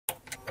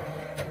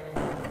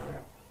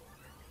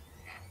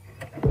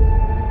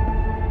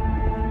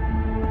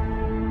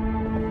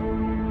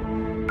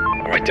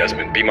right,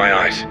 Desmond, be my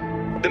eyes.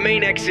 The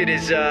main exit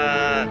is,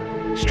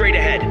 straight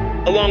ahead,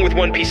 along with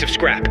one piece of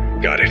scrap.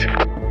 Got it.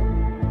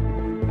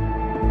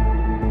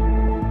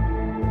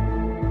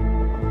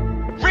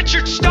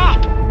 Richard,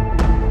 stop!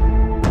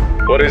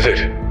 What is it?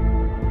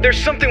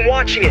 There's something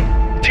watching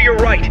it, to your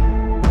right.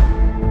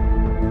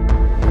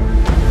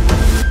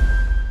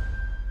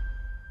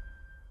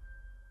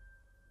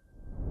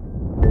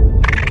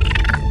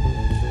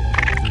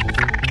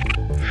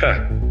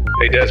 Huh.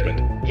 Hey,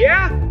 Desmond.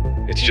 Yeah?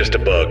 It's just a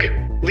bug.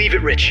 Leave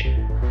it, Rich.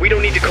 We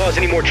don't need to cause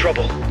any more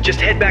trouble. Just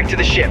head back to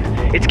the ship.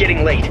 It's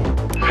getting late.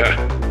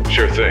 Huh.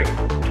 Sure thing.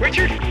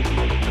 Richard?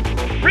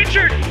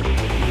 Richard!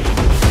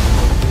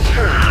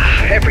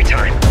 Every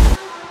time.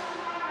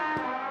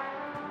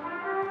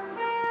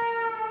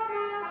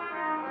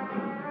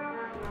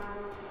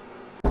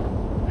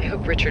 I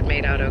hope Richard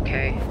made out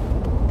okay.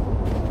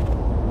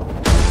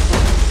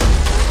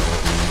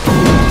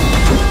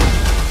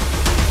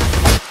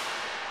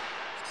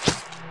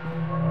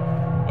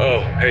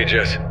 Oh, hey,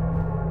 Jess.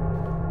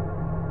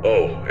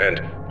 Oh,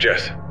 and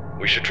Jess,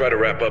 we should try to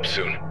wrap up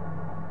soon.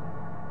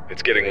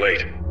 It's getting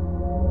late.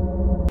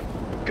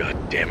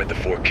 God damn it, the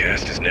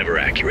forecast is never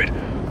accurate.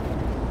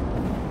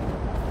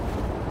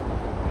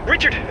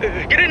 Richard,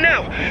 get in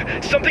now!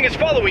 Something is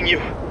following you!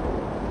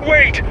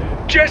 Wait!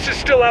 Jess is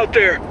still out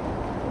there!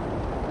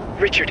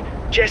 Richard,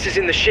 Jess is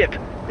in the ship,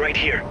 right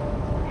here.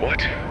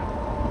 What?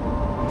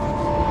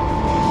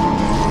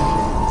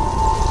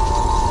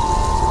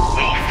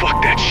 Oh,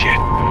 fuck that shit.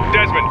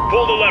 Desmond,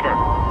 pull the lever.